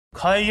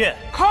开宴！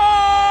开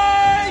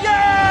宴！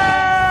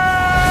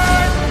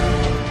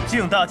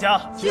敬大家！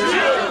敬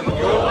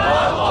永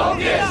安王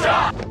殿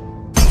下！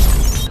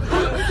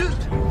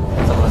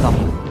早了，大王，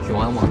永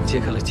安王揭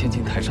开了千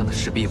金台上的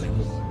石壁帷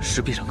幕，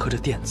石壁上刻着“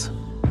殿”字。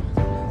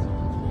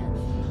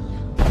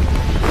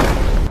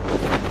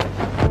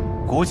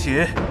鼓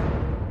起，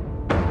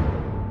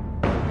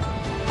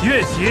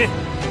乐起。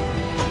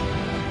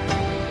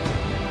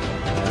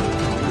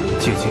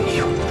借君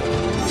以后，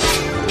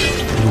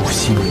入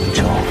心明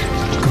朝，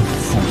更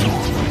复诺，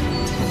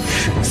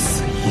生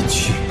死一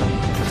去，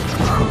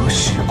何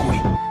时归？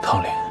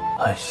唐莲，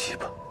安息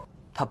吧。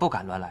他不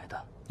敢乱来的。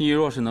你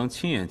若是能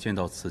亲眼见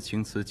到此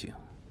情此景，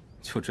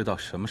就知道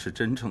什么是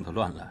真正的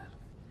乱来了。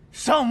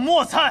上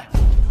墨菜。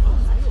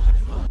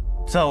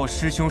在我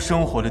师兄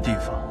生活的地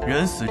方，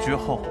人死之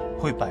后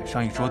会摆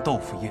上一桌豆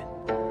腐宴，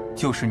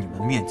就是你们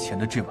面前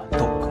的这碗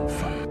豆羹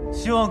饭。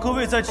希望各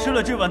位在吃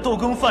了这碗豆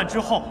羹饭之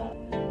后，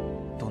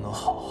都能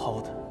好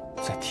好的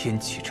在天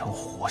启城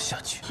活下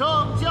去。圣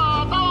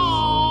驾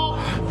到！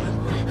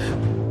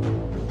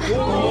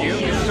恭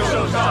迎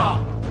圣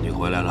上！你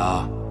回来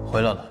了？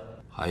回来了。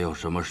还有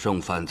什么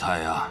剩饭菜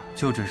呀？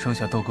就只剩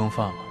下豆羹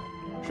饭了。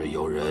是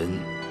有人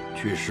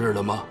去世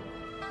了吗？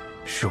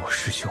是我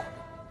师兄。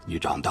你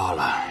长大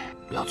了，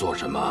要做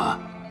什么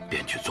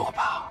便去做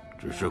吧。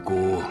只是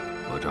姑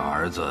和这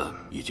儿子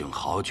已经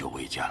好久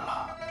未见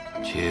了，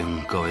请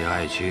各位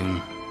爱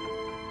卿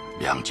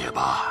谅解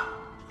吧。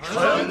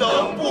臣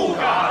等不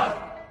敢。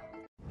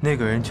那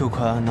个人就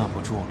快按捺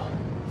不住了。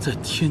在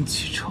天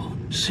启城，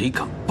谁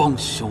敢帮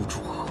萧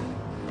楚河，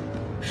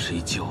谁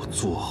就要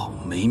做好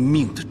没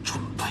命的准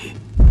备。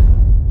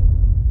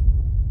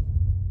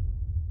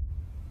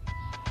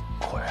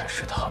果然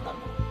是他们。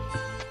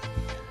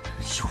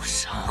有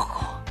山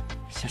河，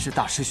先是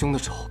大师兄的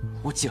仇，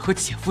我姐和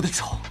姐夫的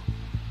仇，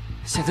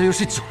现在又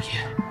是九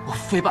爷，我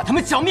非把他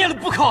们剿灭了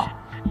不可。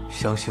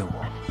相信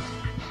我，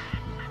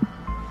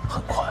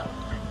很快了。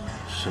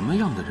什么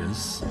样的人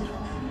死了，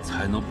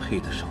才能配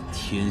得上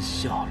天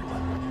下乱？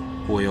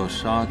我要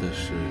杀的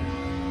是……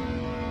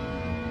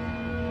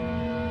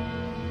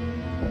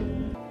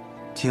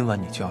今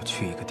晚你就要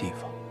去一个地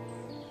方。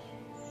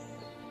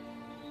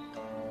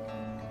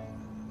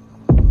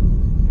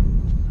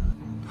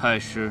太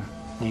师，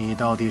你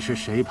到底是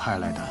谁派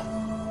来的？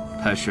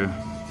太师，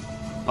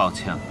抱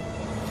歉了。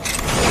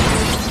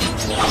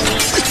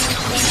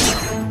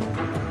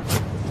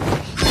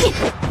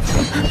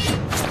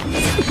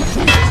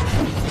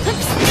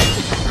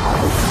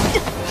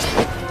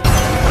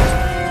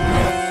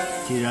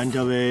既然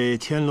这位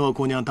千落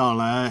姑娘到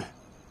来，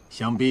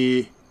想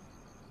必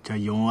这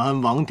永安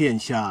王殿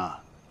下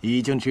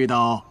已经知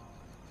道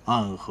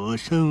暗河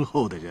深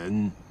厚的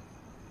人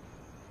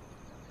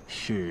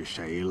是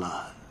谁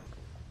了。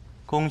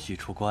恭喜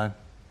出关。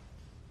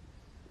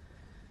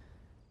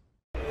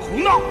胡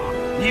闹！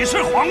你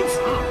是皇子，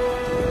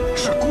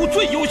是姑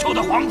最优秀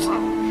的皇子。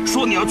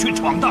说你要去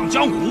闯荡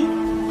江湖，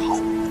好，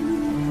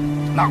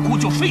那姑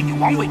就废你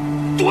皇位，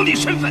夺你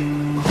身份，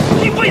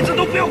一辈子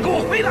都不要给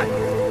我回来。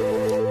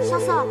萧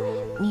瑟，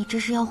你这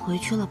是要回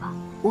去了吧？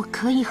我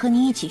可以和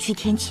你一起去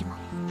天启吗？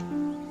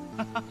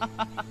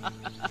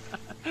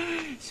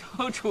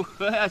小楚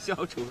河呀，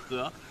小楚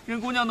河，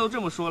人姑娘都这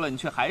么说了，你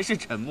却还是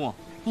沉默。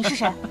你是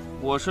谁？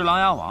我是琅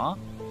琊王。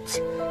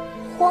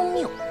荒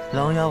谬！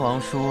琅琊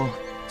王叔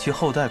其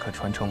后代可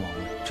传承王位，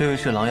这位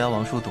是琅琊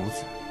王叔独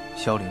子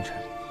萧凌晨，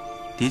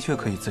的确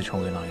可以自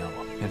称为琅琊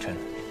王。凌晨，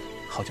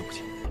好久不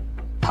见。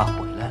他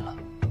回来了，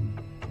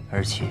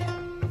而且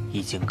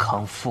已经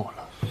康复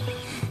了。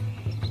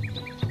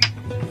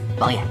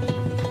王爷，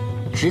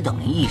只等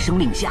您一声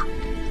令下。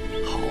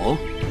好，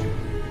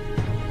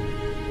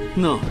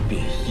那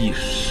便一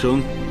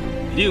声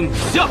令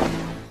下。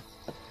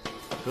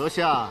阁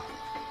下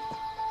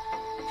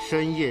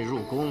深夜入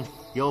宫，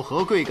有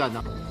何贵干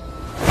呢？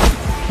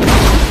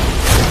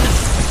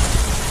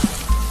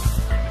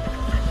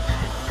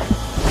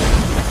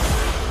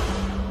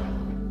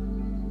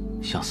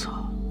萧瑟，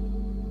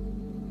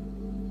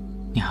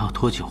你还要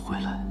多久回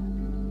来？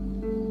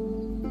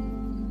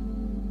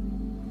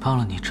帮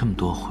了你这么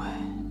多回，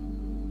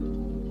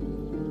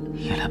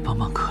也来帮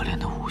帮可怜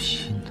的吴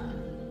昕呢。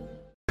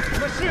你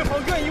们是否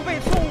愿意为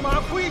纵马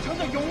归程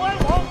的永安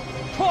王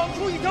闯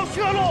出一条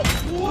血路？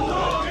无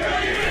可愿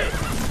意。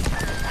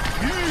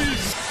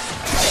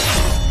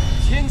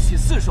天启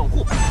四守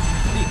护，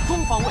立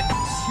中方位，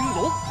青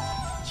龙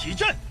起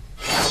阵。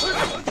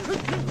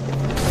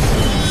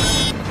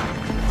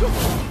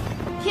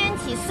天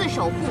启四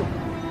守护，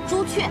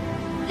朱雀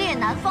列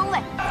南方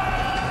位。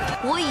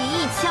我以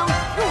一枪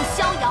入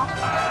逍遥，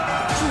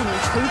助你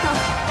重登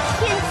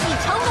天启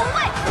城龙位。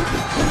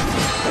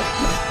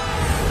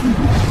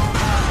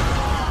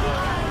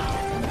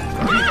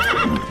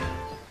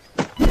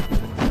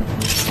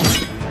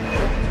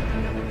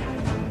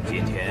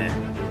今天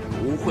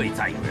不会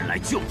再有人来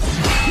救你。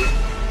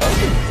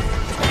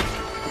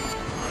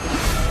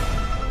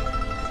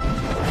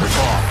不过，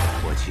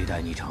我期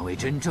待你成为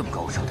真正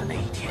高手的那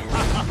一天。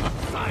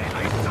再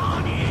来杀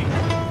你！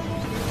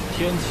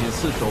天启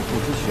四守护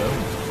之玄武，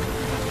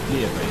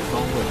列北方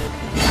位。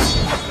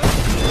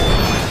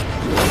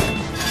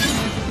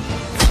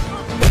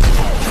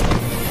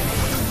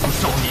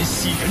少年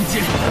袭人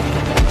间，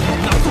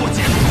那作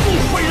奸不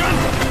悔人。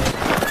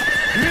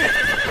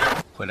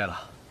回来了，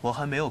我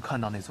还没有看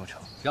到那座城。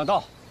让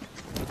道。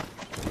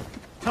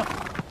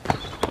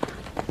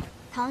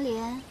唐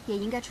莲也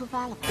应该出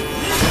发了吧？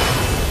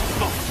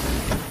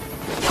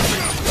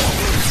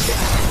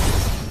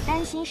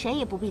担心谁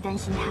也不必担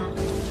心他。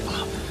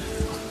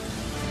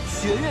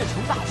雪月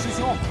城大师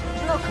兄，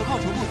那可靠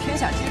程度天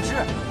下皆知。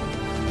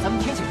咱们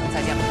天启城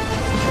再见吧。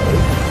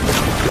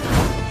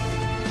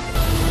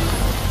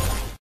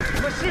你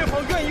们是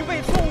否愿意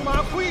为纵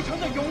马归城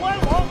的永安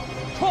王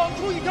闯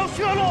出一条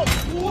血路？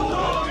我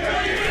等愿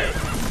意。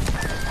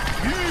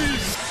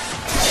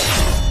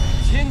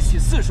天启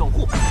四守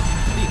护，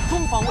列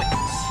东方位，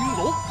青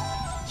龙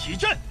起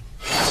阵。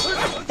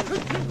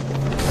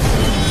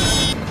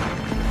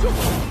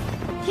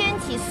天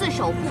启四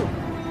守护，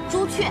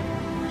朱雀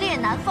列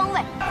南方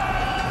位。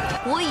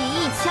我以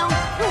一枪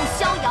入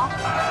逍遥，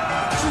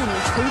助你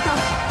重登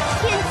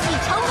天启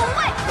城龙位。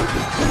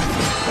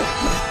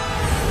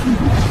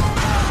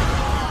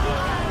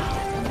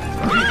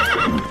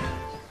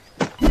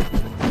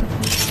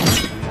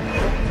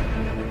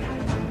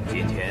今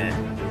天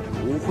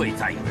不会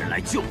再有人来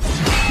救你。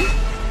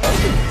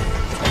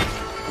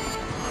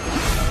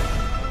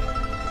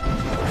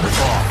不过，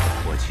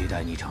我期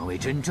待你成为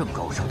真正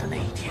高手的那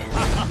一天。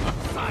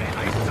再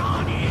来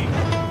杀你！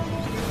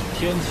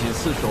天启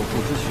四守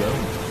护之玄武，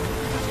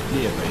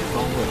列北方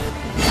位。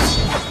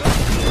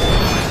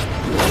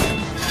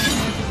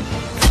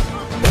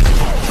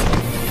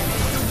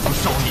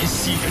少年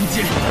袭人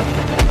间，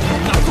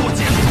那作奸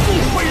不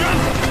悔人。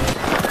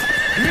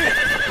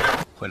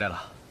回来了，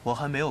我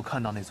还没有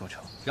看到那座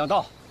城。让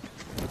道。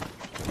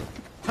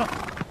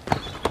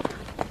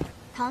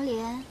唐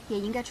莲也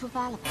应该出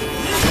发了吧？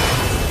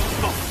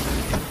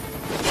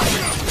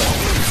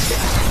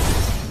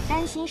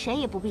担心谁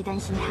也不必担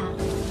心他。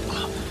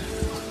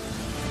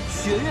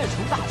雪月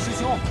城大师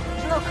兄，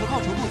那可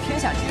靠程度天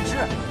下皆知。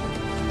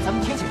咱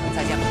们天启城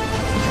再见吧。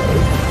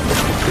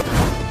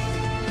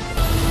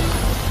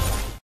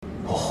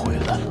我回来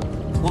了。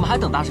我们还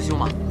等大师兄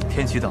吗？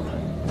天启等了。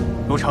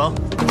入城。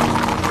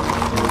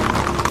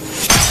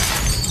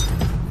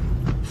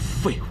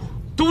废物，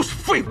都是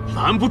废物，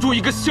拦不住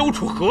一个萧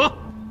楚河。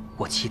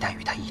我期待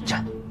与他一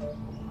战，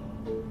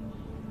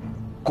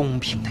公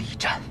平的一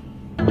战。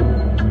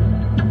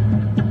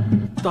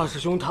大师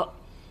兄他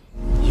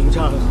迎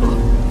战暗河，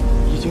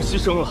已经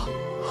牺牲了。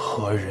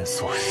何人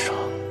所杀？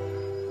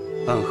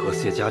暗河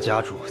谢家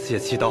家主谢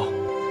七刀，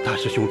大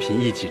师兄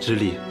凭一己之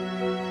力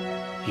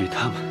与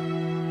他们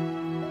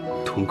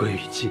同归于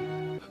尽。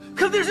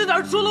肯定是哪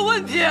儿出了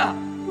问题。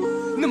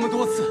那么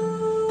多次，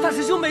大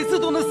师兄每次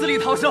都能死里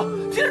逃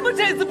生，凭什么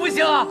这次不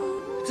行啊？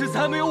这次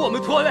还没有我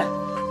们拖累。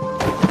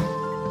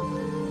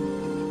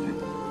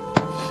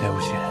刘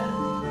贤，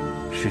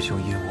师兄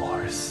因我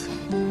而死，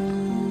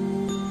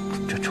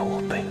这仇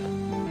我背了。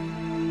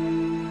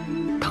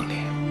唐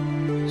莲，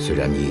虽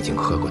然你已经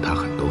喝过他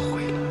很多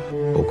回了，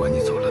不管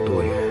你走了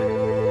多远，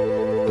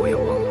不要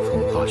忘了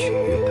风花雪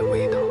月的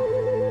味道。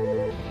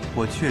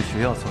我确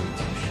实要做一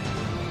件事。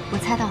我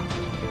猜到了。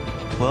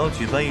我要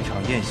举办一场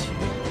宴席，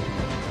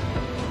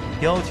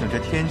邀请这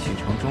天启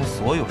城中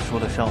所有说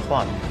得上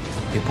话的人，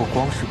也不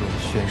光是为了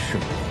宣誓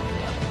我回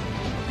来。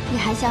你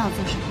还想要做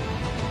什么？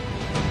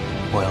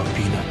我要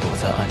逼那躲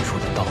在暗处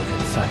的刀人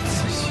再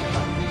次袭来，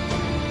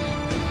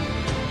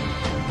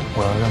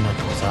我要让那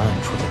躲在暗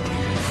处的敌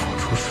人付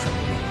出生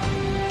命，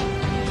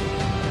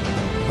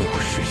为我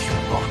师兄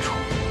报仇，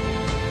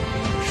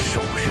手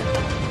刃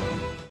他。